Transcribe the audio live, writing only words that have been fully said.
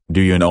Do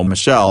you know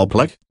Michele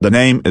Poulik? The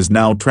name is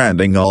now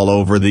trending all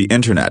over the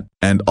internet,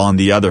 and on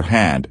the other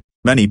hand,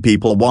 many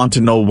people want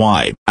to know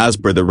why. As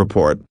per the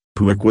report,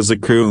 Poulik was a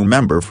crew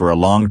member for a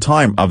long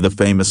time of the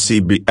famous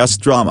CBS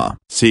drama.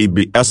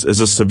 CBS is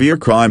a severe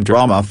crime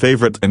drama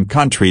favorite in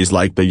countries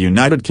like the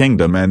United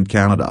Kingdom and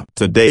Canada.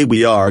 Today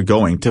we are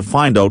going to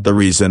find out the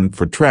reason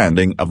for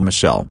trending of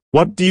Michele.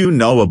 What do you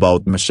know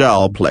about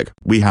Michele Poulik?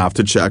 We have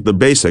to check the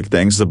basic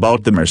things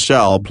about the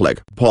Michele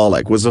Poulik.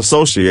 Poulik was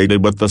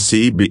associated with the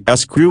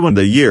CBS crew in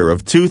the year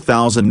of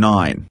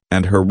 2009,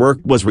 and her work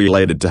was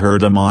related to her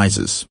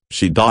demises.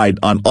 She died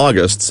on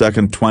August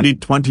 2,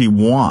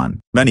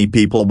 2021. Many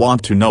people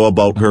want to know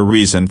about her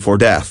reason for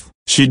death.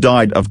 She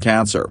died of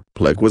cancer.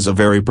 Poulik was a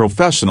very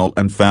professional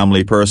and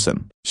family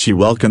person. She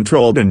well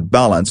controlled and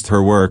balanced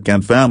her work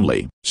and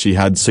family. She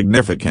had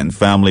significant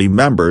family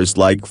members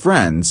like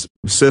friends,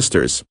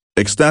 sisters,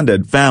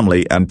 extended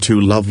family and two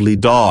lovely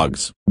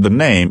dogs. The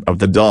name of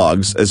the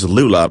dogs is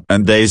Lula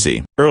and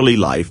Daisy. Early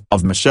life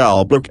of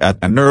Michele Poulik. At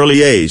an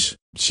early age,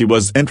 she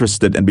was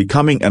interested in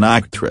becoming an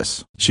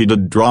actress. She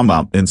did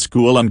drama in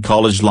school and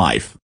college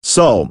life,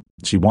 so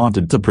she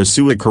wanted to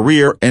pursue a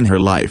career in her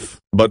life.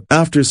 But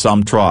after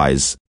some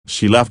tries,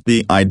 she left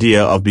the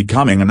idea of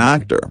becoming an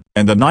actor.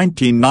 In the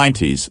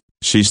 1990s,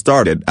 she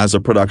started as a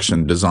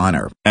production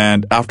designer,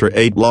 and after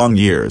 8 long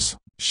years,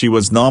 she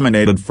was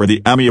nominated for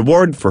the Emmy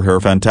Award for her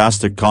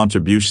fantastic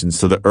contributions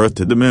to the Earth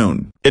to the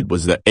Moon. It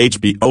was the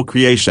HBO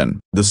creation.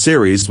 The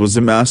series was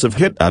a massive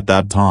hit at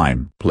that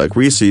time. Poulik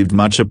received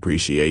much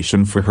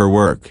appreciation for her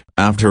work.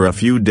 After a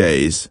few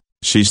days,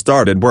 she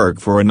started work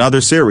for another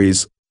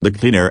series, The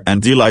Cleaner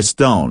and Eli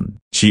Stone.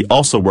 She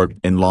also worked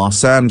in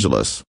Los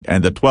Angeles,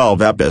 and the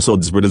 12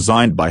 episodes were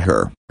designed by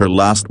her. Her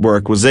last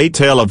work was A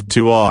Tale of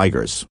Two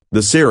Tigers.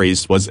 The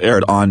series was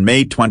aired on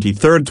May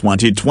 23,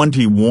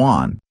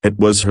 2021. It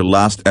was her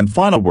last and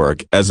final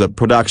work as a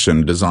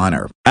production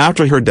designer.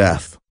 After her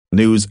death,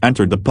 news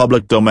entered the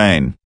public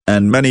domain,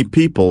 and many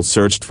people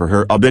searched for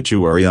her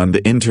obituary on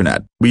the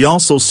internet. We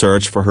also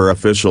searched for her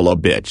official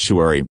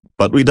obituary,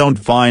 but we don't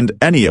find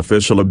any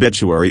official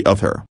obituary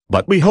of her.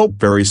 But we hope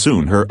very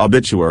soon her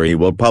obituary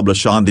will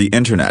publish on the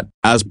internet.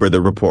 As per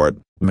the report,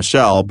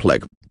 Michele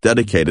Poulik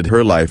dedicated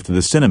her life to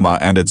the cinema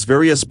and its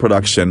various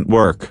production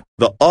work.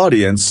 The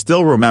audience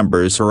still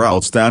remembers her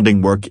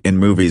outstanding work in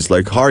movies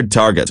like Hard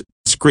Target,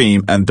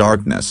 Scream and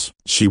Darkness.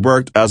 She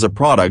worked as a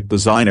product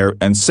designer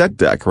and set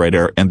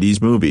decorator in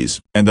these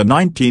movies. In the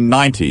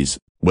 1990s,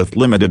 with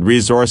limited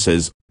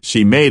resources,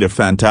 she made a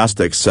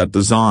fantastic set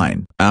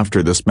design.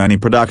 After this many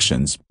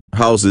productions,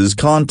 houses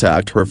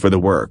contact her for the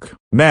work.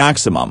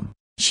 Maximum.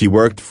 She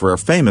worked for a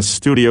famous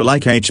studio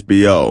like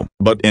HBO.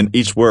 But in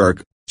each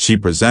work, she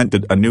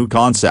presented a new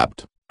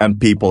concept, and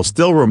people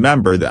still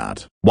remember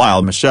that.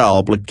 While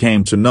Michele Poulik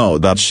came to know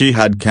that she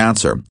had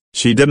cancer,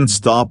 she didn't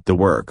stop the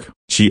work.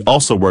 She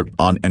also worked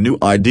on a new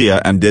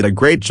idea and did a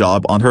great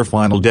job on her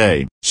final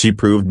day. She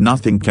proved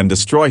nothing can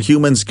destroy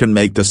humans can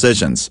make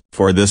decisions.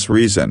 For this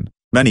reason,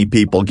 many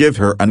people give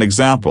her an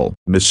example.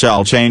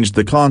 Michele changed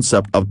the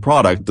concept of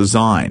product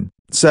design,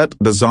 set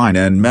design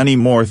and many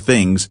more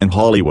things in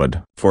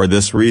Hollywood. For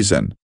this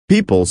reason,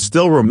 people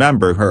still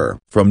remember her.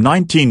 From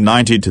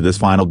 1990 to this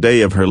final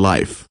day of her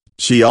life,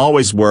 she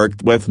always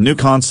worked with new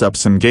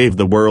concepts and gave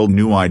the world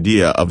new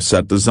idea of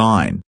set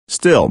design.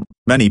 Still,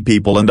 many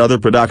people and other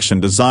production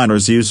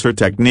designers use her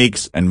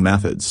techniques and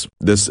methods.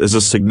 This is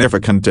a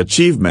significant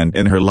achievement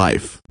in her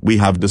life. We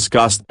have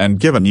discussed and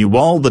given you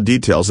all the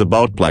details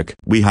about Poulik.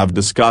 We have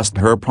discussed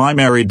her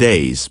primary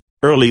days,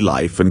 early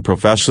life and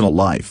professional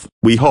life.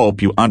 We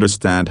hope you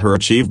understand her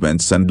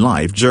achievements and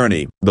life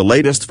journey. The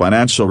latest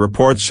financial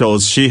report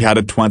shows she had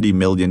a $20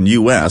 million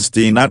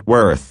USD net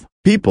worth.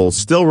 People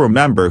still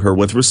remember her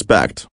with respect.